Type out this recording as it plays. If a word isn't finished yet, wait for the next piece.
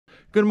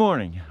Good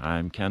morning,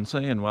 I'm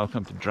Kenzie and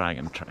welcome to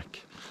Dragontrek.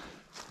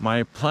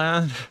 My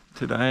plan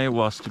today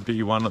was to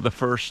be one of the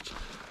first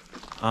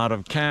out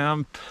of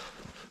camp,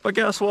 but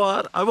guess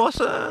what? I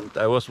wasn't.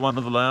 I was one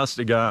of the last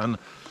again,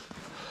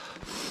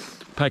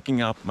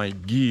 packing up my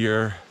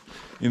gear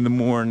in the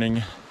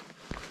morning.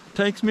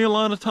 Takes me a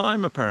lot of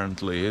time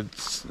apparently.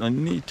 I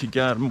need to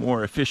get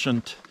more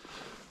efficient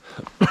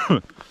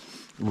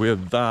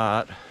with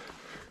that.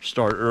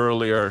 Start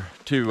earlier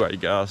too, I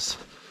guess.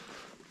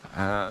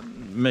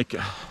 Make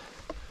a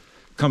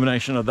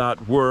combination of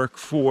that work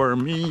for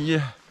me.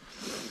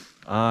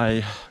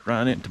 I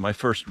ran into my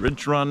first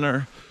ridge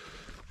runner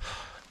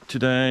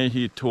today.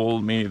 He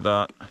told me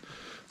that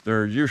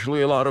there are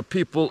usually a lot of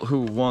people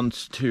who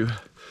wants to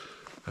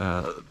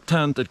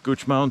tent at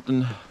Gooch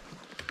Mountain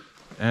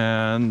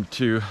and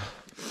to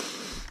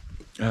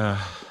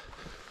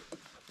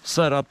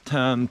set up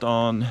tent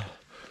on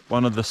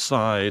one of the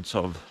sides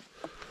of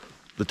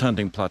the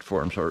tenting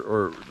platforms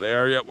or the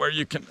area where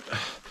you can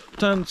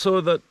tent so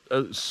that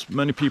as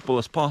many people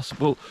as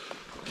possible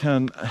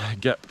can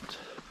get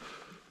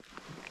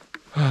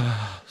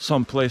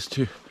some place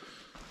to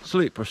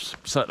sleep or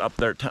set up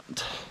their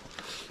tent.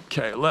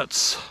 Okay,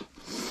 let's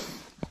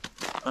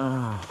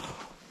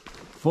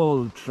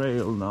follow the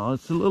trail now.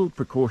 It's a little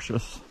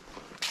precautious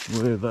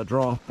with a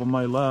drop on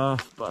my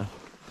left, but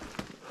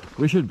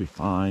we should be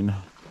fine.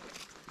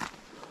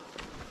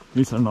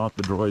 These are not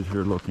the droids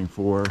you're looking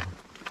for.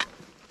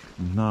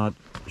 Not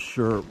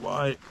sure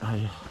why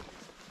I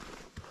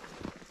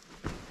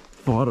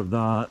thought of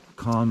that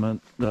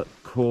comment, that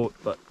quote,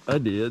 but I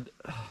did.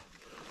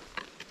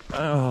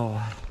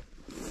 Oh,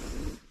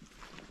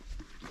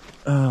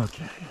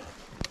 okay.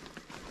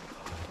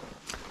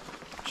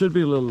 Should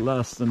be a little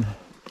less than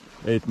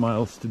 8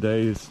 miles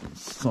today,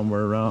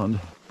 somewhere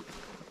around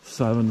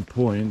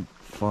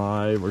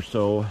 7.5 or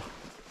so.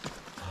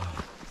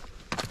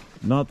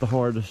 Not the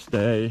hardest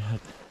day.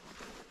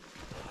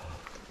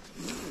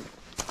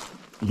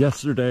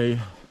 Yesterday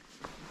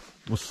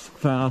was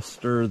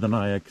faster than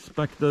I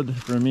expected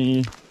for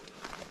me.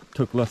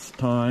 Took less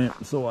time,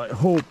 so I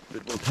hope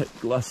it will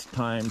take less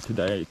time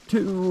today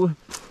too.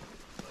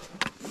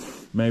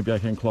 Maybe I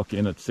can clock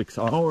in at 6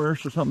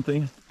 hours or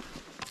something.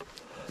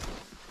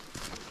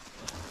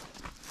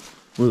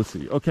 We'll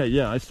see. Okay,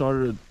 yeah, I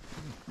started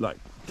like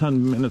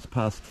 10 minutes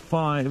past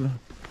 5.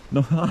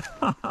 No,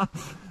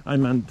 I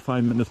meant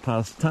 5 minutes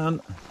past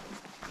 10.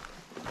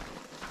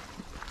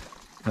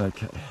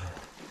 Okay.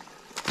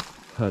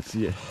 Let's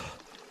see.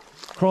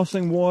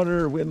 Crossing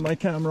water with my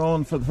camera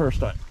on for the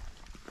first time.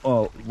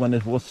 Well, when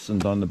it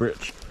wasn't on the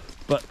bridge.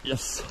 But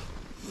yes.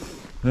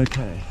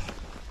 Okay.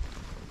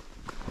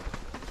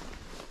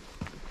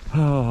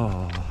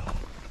 Oh.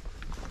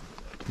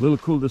 A little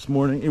cool this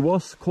morning. It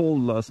was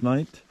cold last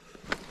night.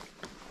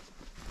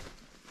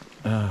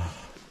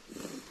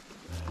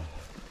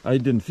 I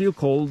didn't feel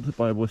cold,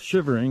 but I was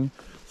shivering,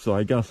 so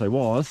I guess I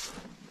was.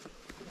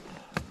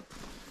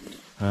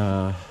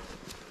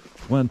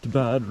 Went to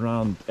bed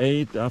around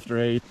 8, after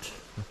 8.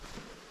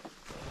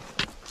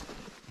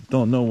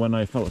 Don't know when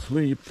I fell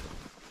asleep.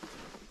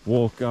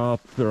 Woke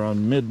up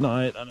around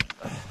midnight and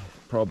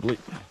probably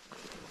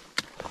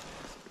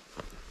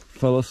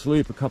fell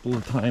asleep a couple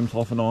of times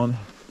off and on.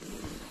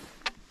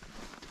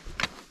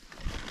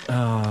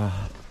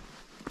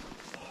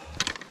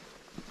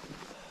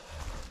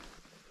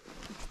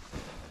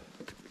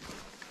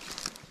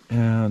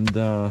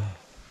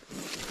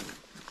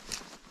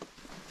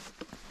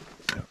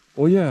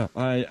 Oh yeah,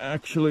 I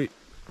actually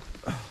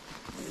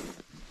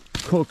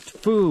cooked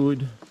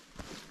food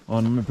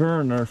on my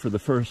burner for the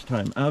first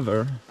time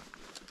ever.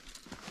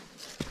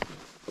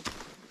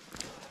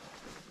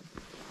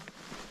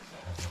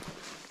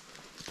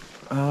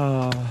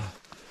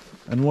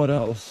 And what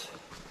else?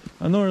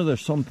 I know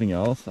there's something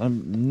else.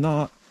 I'm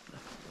not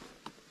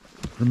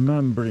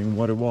remembering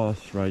what it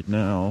was right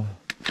now.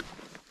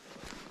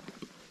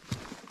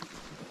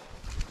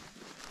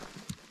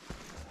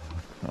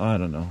 I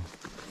don't know.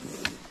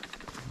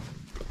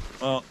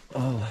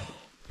 I'll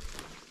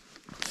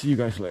see you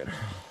guys later.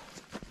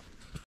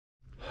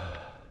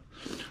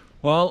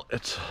 Well,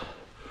 it's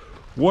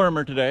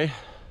warmer today,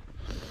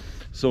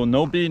 so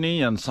no beanie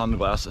and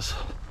sunglasses.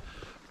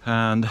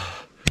 And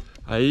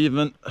I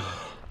even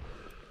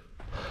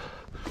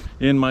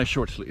in my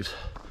short sleeves.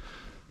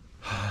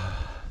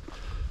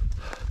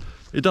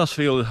 It does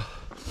feel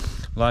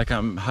like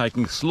I'm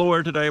hiking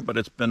slower today, but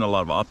it's been a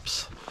lot of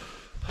ups.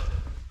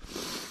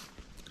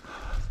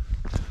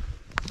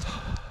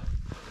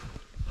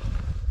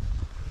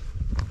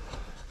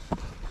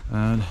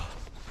 And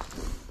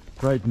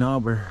right now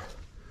we're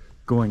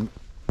going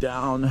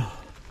down.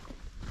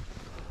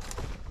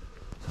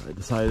 So I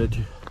decided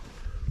to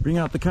bring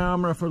out the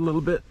camera for a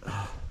little bit.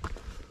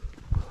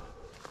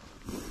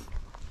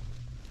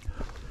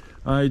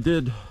 I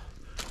did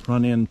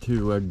run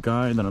into a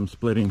guy that I'm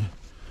splitting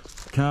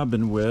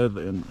cabin with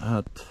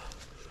at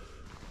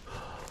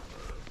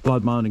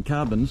Blood Mountain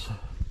Cabins,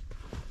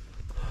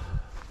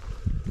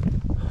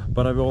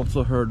 but I've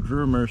also heard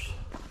rumors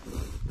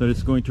that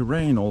it's going to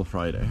rain all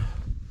Friday.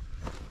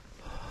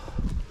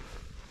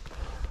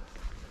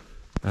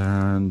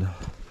 and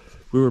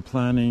we were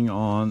planning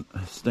on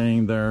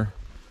staying there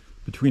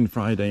between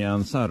Friday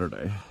and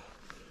Saturday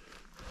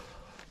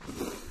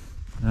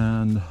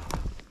and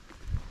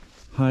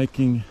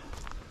hiking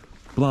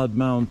Blood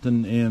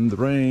Mountain in the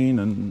rain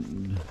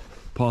and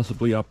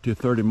possibly up to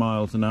 30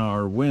 miles an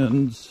hour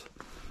winds.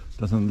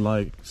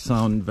 Doesn't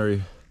sound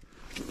very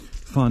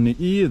funny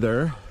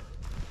either,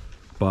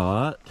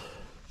 but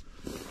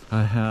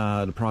I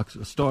had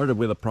started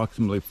with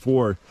approximately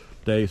 4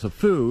 days of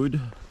food.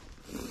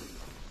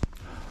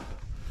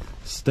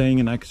 Staying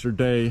an extra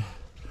day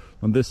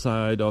on this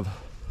side of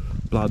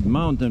Blood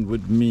Mountain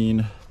would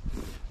mean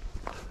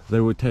that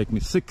it would take me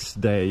 6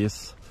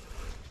 days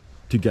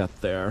to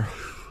get there,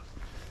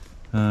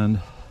 and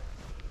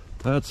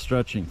that's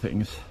stretching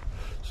things.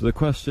 So the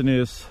question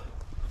is,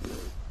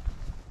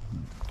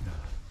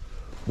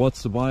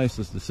 what's the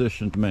wisest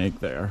decision to make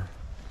there?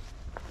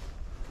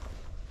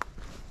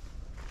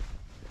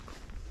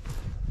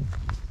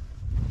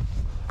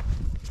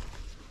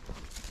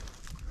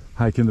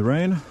 Hike in the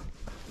rain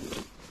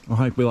or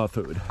hike without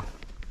food?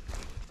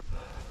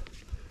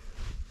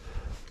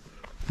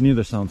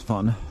 Neither sounds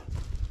fun.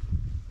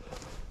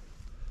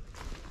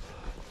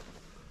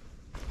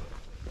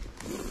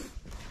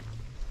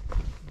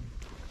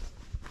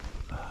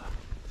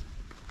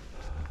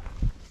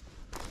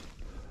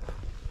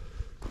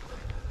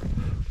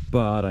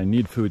 But I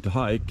need food to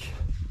hike.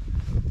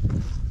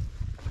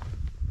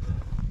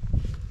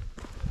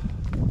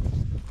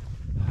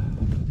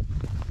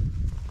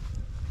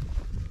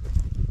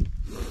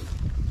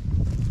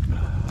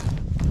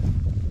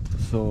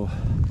 So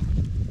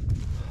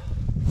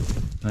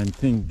I'm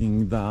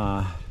thinking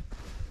that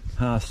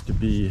has to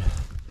be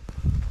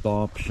the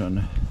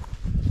option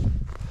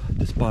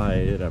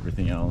despite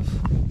everything else.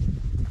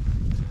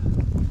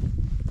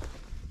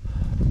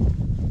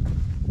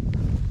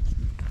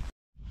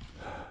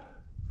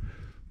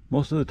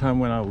 Most of the time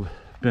when I've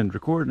been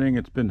recording,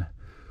 it's been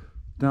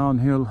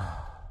downhill.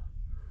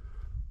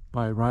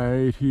 By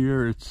right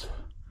here, it's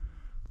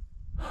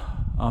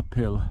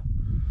uphill.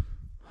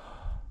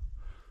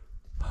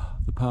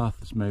 The path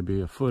is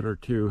maybe a foot or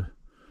two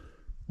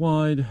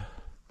wide,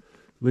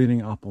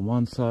 leading up on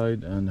one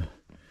side and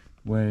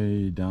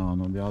way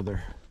down on the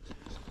other.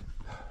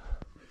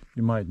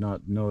 You might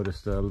not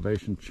notice the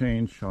elevation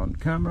change on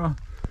camera,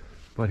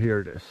 but here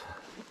it is.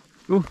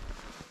 Ooh,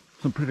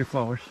 some pretty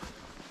flowers.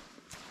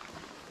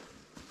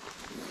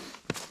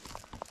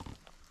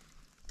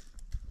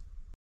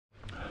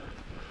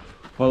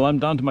 Well, I'm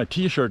down to my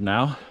t-shirt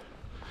now.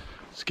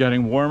 It's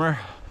getting warmer.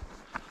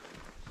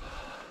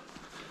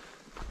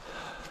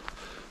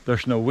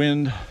 There's no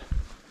wind.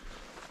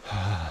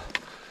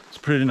 It's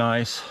pretty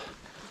nice.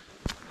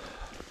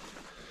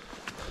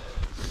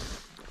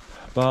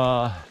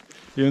 But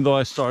even though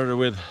I started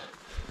with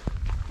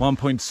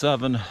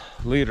 1.7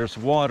 liters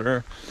of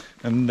water,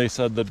 and they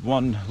said that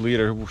 1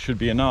 liter should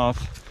be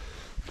enough,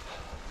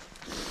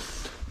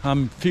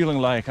 I'm feeling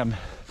like I'm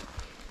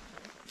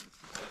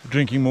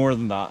drinking more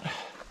than that.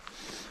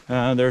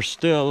 And there's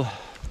still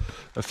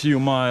a few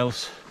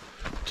miles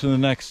to the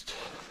next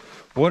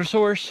water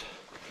source,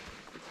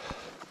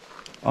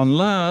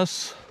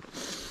 unless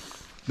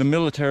the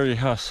military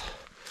has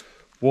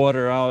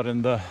water out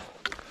in the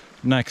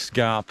next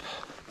gap.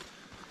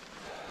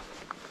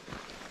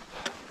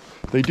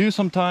 They do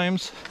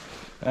sometimes,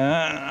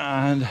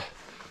 and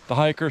the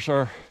hikers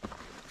are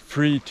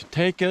free to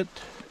take it,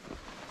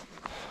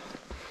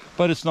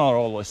 but it's not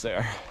always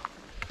there,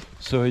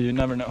 so you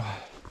never know.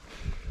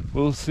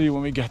 We'll see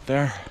when we get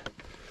there.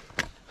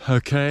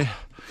 Okay,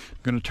 I'm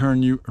gonna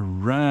turn you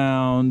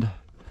around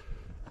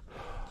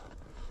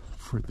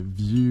for the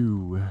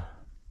view.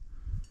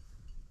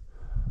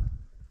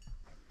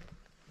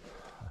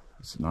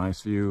 It's a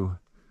nice view.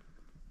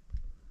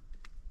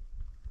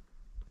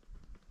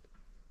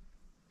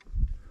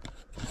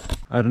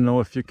 I don't know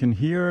if you can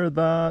hear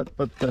that,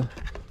 but the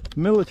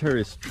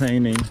military is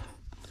training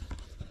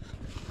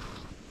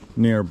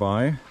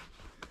nearby.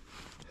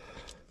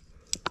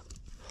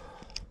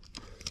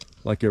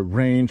 Like a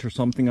range or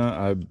something,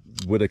 I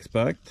would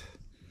expect.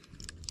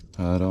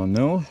 I don't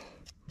know.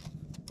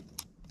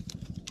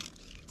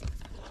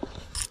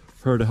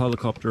 Heard a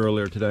helicopter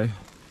earlier today.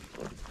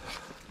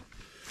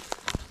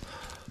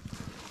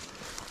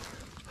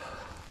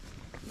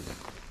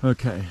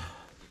 Okay.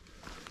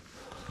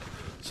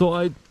 So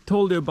I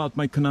told you about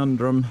my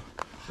conundrum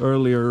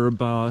earlier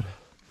about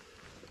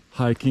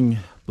hiking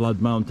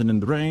Blood Mountain in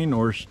the rain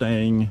or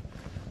staying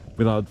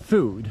without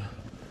food.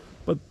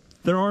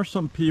 There are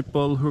some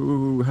people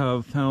who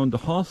have found a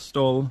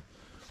hostel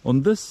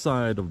on this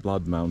side of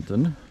Blood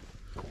Mountain,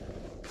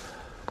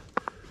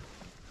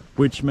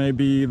 which may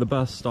be the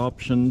best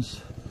options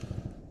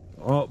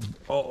of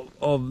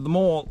them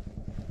all.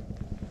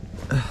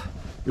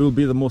 It will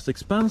be the most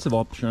expensive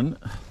option,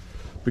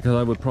 because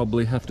I would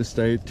probably have to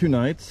stay 2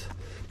 nights,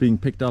 being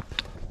picked up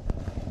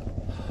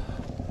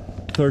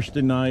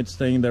Thursday night,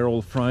 staying there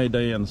all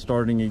Friday and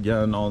starting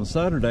again on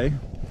Saturday.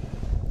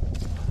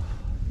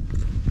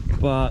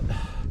 But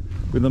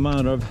with the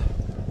amount of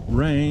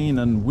rain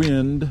and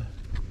wind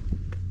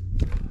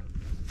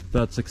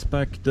that's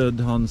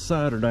expected on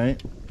Saturday.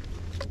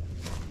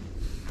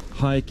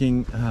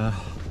 Hiking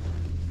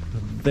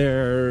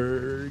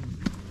there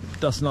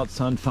does not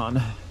sound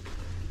fun,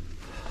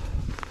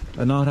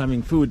 and not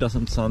having food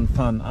doesn't sound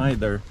fun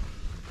either.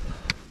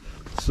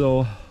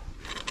 So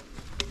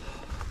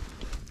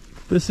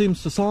this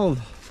seems to solve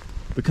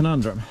the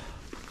conundrum.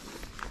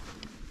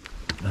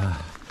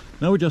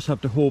 Now we just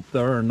have to hope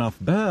there are enough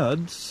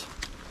beds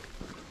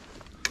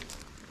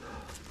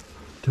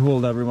to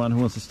hold everyone who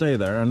wants to stay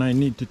there, and I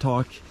need to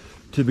talk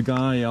to the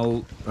guy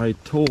I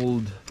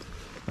told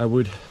I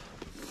would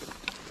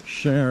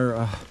share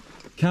a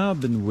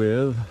cabin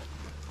with,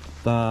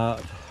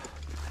 that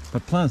my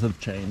plans have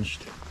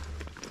changed.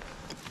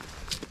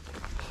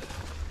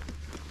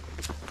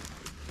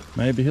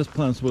 Maybe his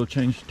plans will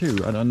change too,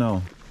 I don't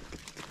know.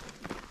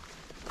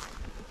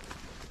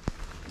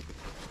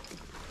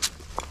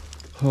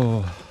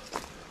 Oh,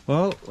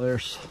 well,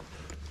 there's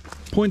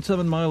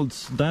 0.7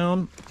 miles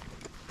down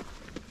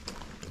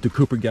to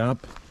Cooper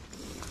Gap,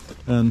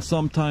 and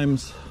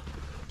sometimes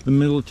the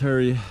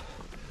military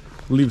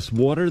leaves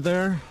water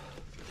there.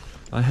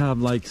 I have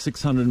like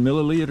 600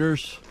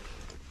 milliliters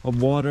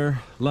of water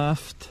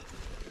left.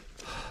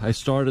 I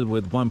started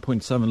with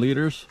 1.7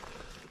 liters.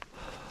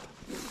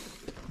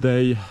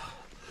 They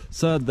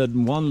said that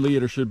 1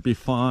 liter should be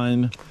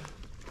fine,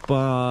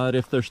 but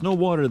if there's no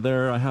water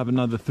there, I have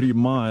another 3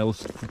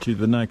 miles to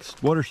the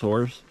next water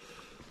source.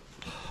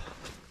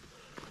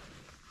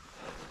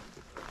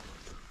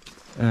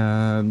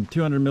 And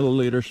 200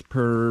 milliliters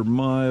per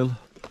mile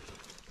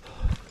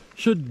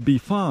should be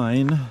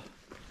fine,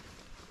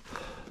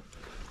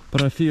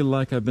 but I feel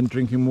like I've been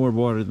drinking more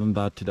water than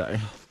that today.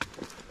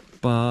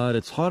 But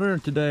it's hotter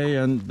today,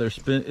 and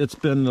it's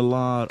been a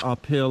lot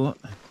uphill,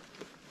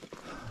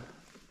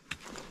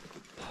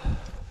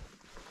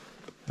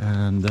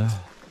 and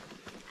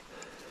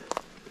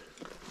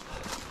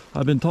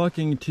I've been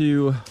talking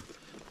to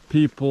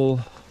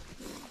people,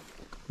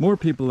 more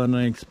people than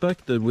I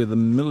expected, with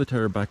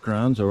military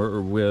backgrounds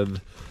or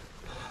with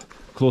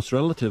close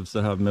relatives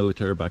that have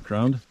military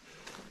background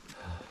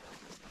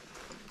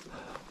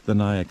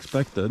than I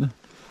expected.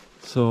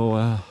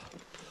 So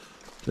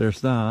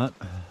there's that.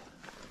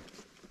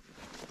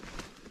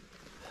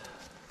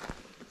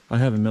 I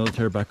have a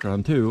military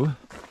background too.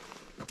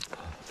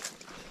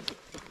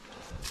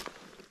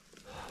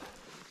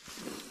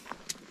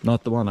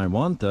 Not the one I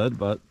wanted,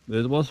 but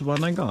it was the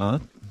one I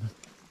got.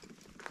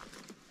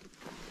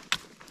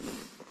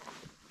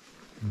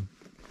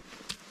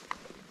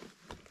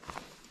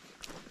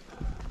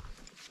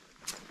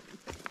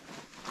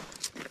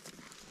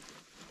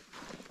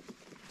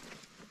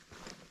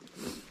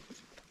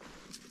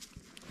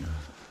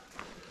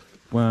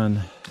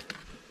 When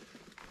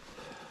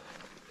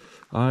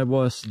I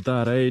was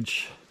that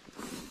age,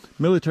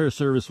 military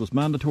service was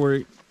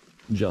mandatory,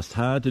 just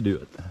had to do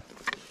it.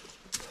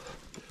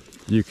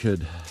 You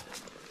could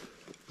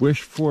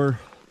wish for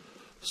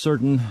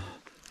certain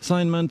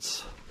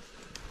assignments,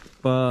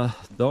 but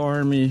the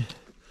army,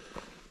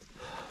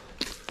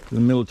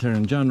 the military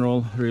in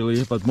general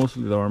really, but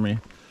mostly the army,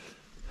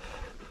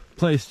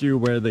 placed you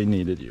where they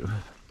needed you.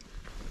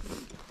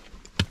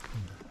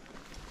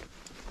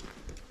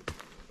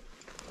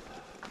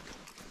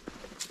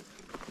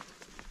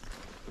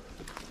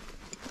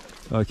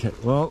 Okay,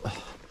 well,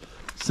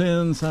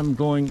 since I'm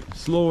going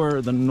slower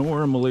than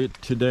normally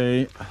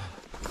today,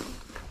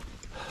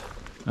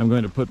 I'm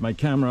going to put my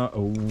camera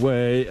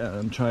away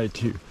and try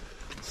to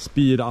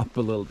speed up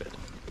a little bit.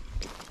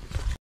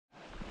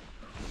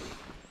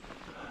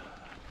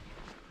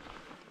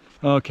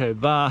 Okay,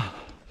 that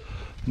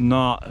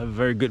not a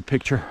very good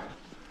picture.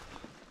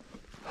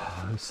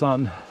 The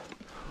sun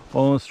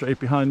almost straight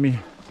behind me.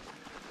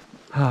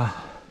 I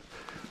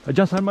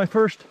just had my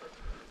first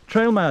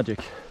trail magic.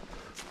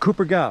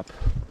 Cooper Gap.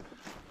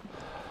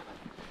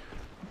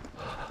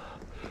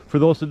 For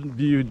those of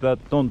you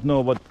that don't know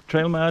what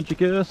trail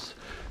magic is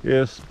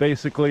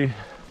basically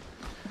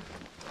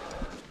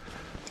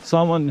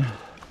someone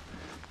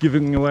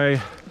giving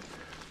away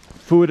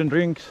food and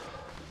drinks.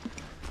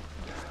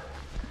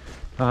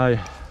 I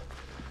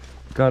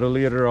got a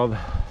liter of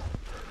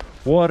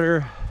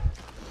water,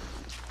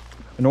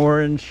 an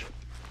orange,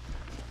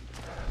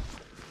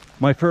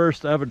 my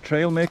first ever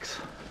trail mix.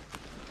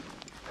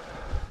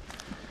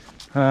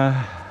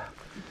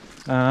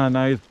 And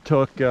I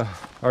took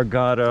or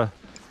got a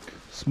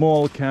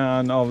small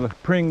can of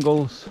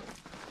Pringles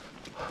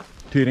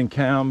to eat in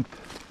camp.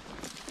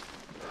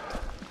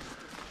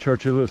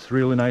 Churchill is a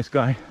really nice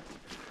guy.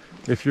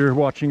 If you're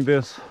watching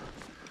this,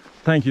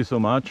 thank you so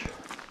much.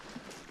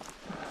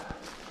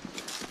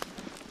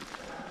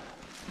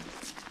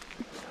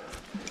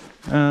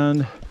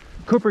 And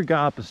Cooper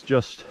Gap is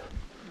just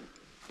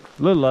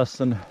a little less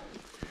than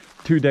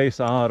 2 days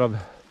out of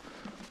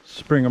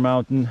Springer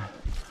Mountain.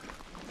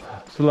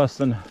 So less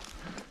than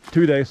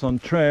 2 days on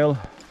trail,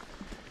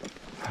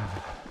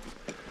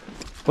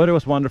 but it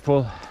was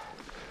wonderful.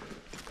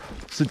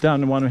 Sit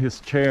down in one of his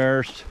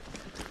chairs,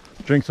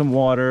 drink some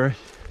water,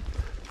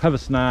 have a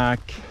snack,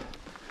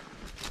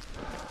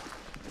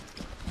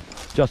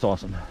 Just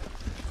awesome.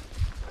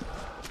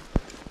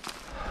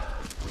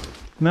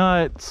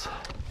 Now it's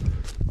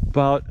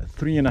about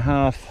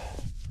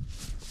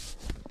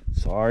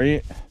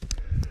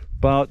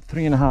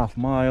 3.5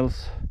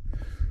 miles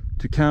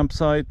to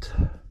campsite,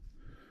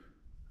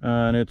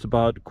 and it's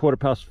about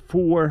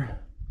 4:15.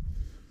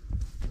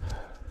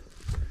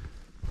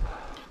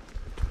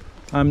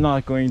 I'm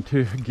not going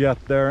to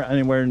get there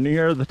anywhere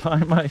near the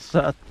time I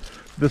set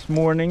this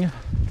morning.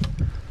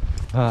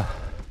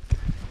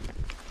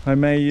 I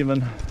may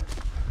even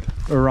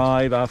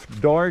arrive after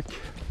dark,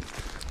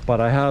 but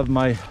I have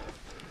my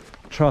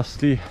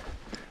trusty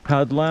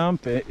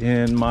headlamp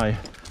in my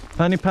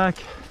fanny pack,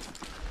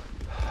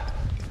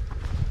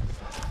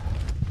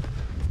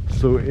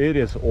 so it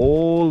is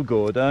all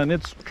good, and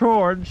it's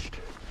charged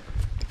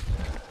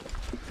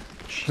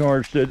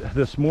it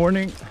this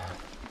morning.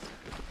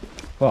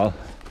 Well,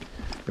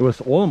 it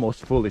was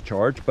almost fully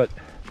charged, but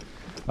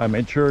I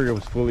made sure it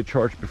was fully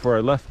charged before I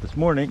left this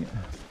morning.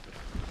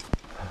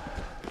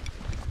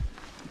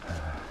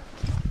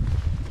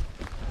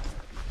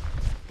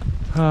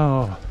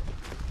 Oh,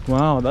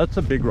 wow, that's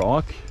a big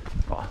rock.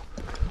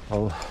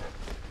 I'll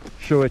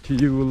show it to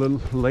you a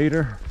little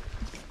later.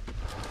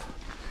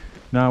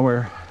 Now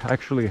we're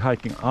actually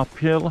hiking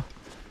uphill.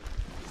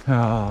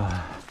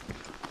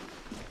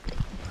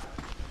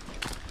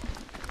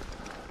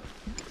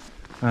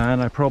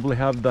 And I probably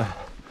have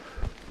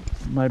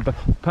my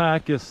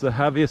pack is the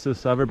heaviest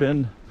it's ever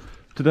been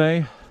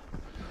today,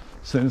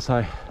 since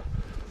I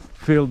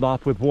filled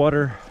up with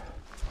water.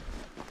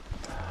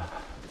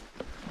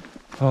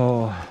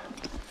 Oh,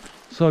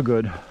 so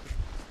good.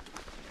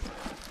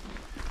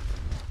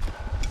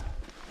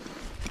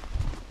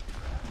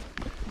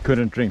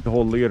 Couldn't drink the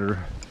whole liter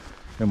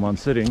in one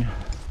sitting,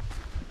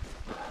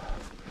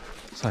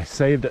 so I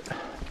saved it.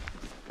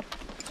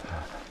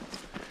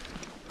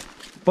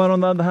 But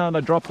on the other hand, I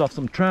dropped off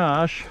some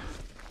trash,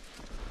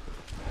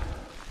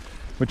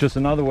 which is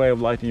another way of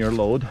lightening your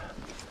load.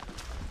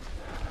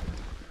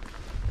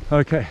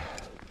 Okay,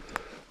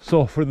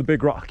 so for the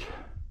big rock,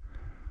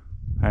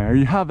 there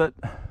you have it.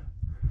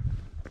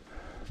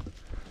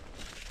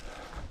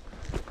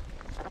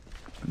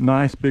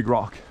 Nice big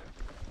rock.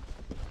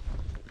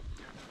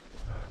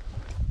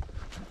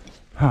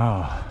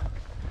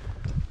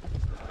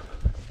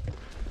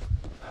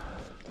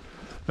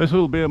 This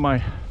will be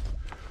my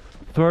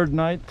third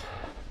night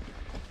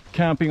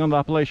camping on the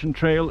Appalachian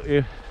Trail.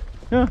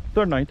 Yeah,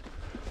 third night.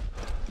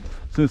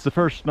 Since the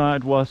first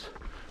night was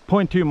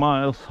 0.2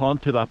 miles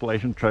onto the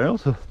Appalachian Trail,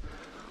 so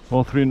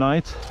all 3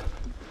 nights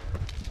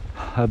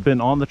have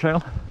been on the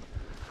trail.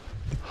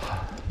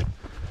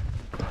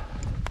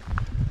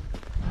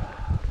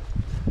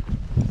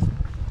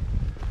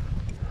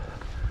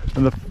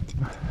 And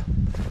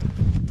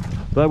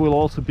that will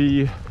also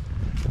be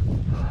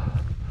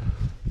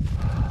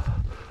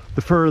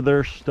the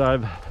furthest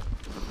I've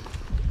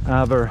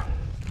ever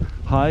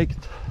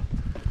hiked.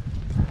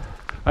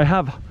 I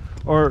have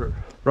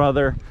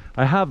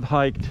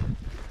hiked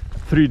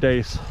 3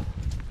 days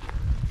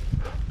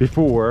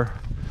before,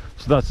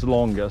 so that's the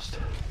longest.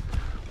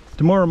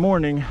 Tomorrow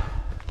morning,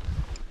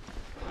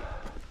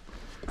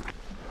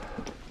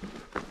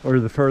 or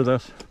the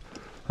furthest,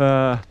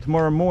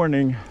 tomorrow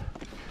morning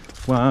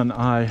when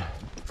I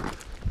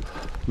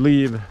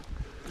leave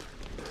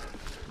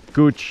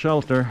Gooch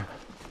shelter,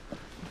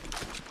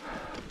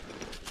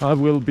 I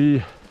will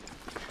be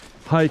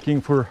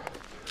hiking for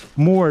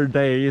more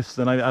days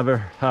than I've ever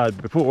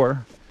had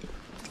before.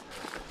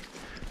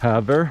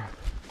 However,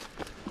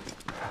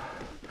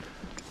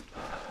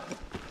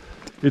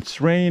 it's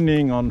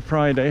raining on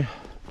Friday,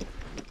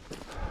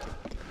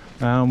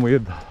 and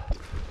with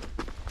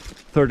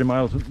 30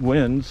 miles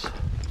winds,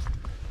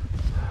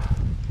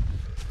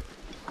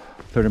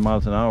 30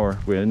 miles an hour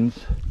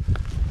winds,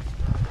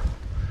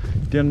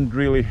 didn't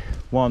really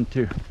want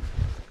to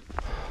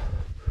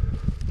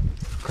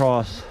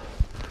cross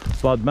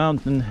Blood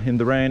Mountain in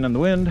the rain and the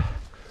wind,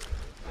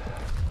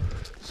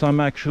 so I'm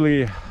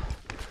actually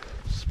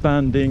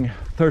spending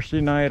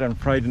Thursday night and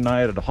Friday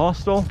night at a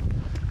hostel.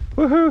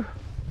 Woohoo!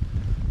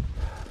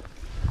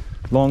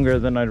 Longer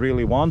than I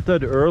really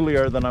wanted,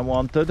 earlier than I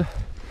wanted,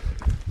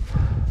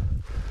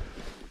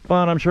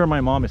 but I'm sure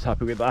my mom is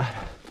happy with that,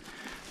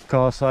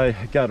 because I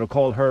got to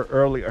call her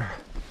earlier.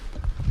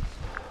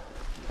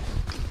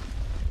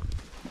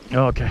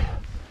 Okay,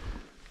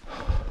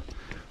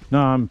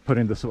 now I'm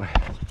putting this away.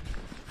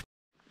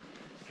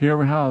 Here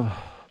we have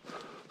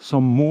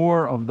some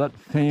more of that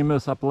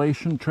famous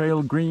Appalachian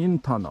Trail green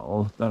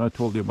tunnel that I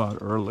told you about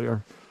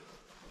earlier.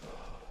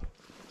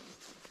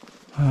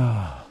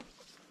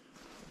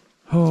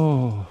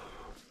 Oh,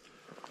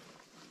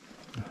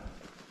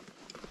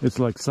 it's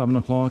like 7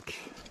 o'clock.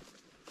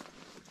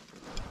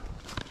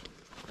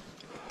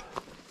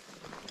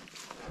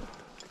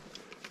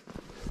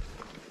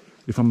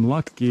 If I'm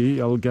lucky,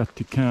 I'll get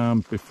to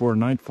camp before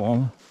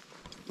nightfall.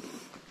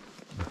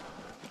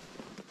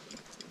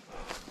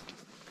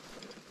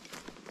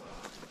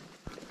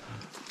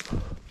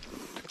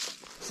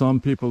 Some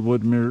people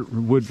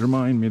would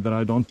remind me that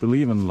I don't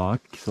believe in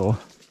luck, so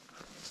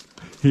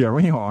here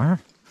we are.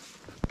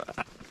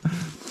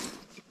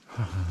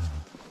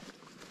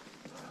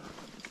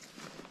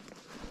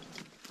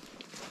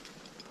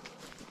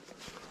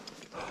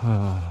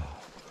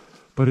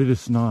 But it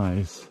is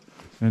nice.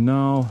 And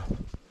now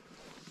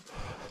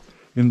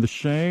in the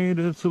shade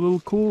it's a little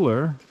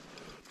cooler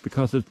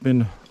because it's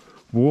been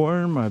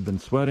warm. I've been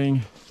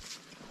sweating.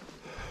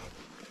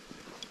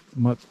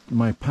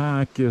 My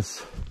pack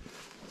is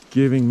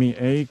giving me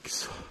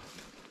aches.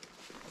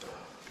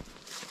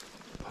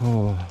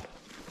 Oh.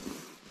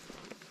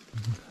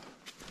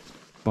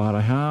 But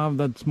I have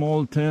that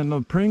small tin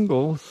of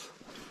Pringles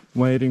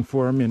waiting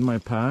for me in my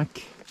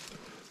pack,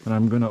 and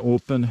I'm gonna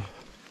open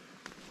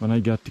when I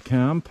get to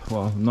camp.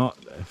 Well, not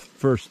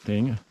first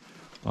thing.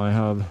 I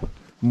have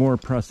more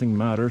pressing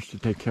matters to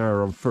take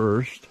care of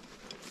first.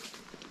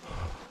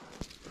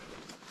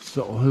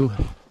 So we'll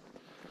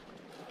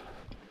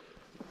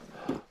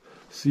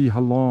see how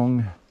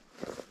long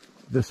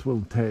this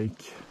will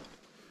take.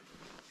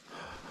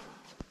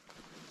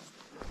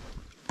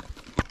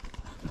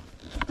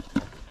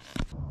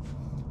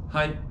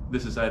 Hi,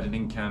 this is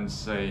Editing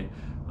Kansai.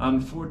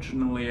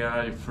 Unfortunately,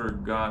 I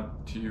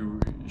forgot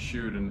to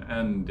shoot an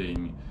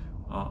ending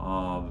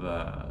of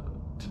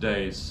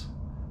today's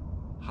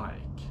hike.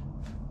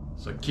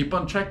 So keep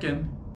on checking.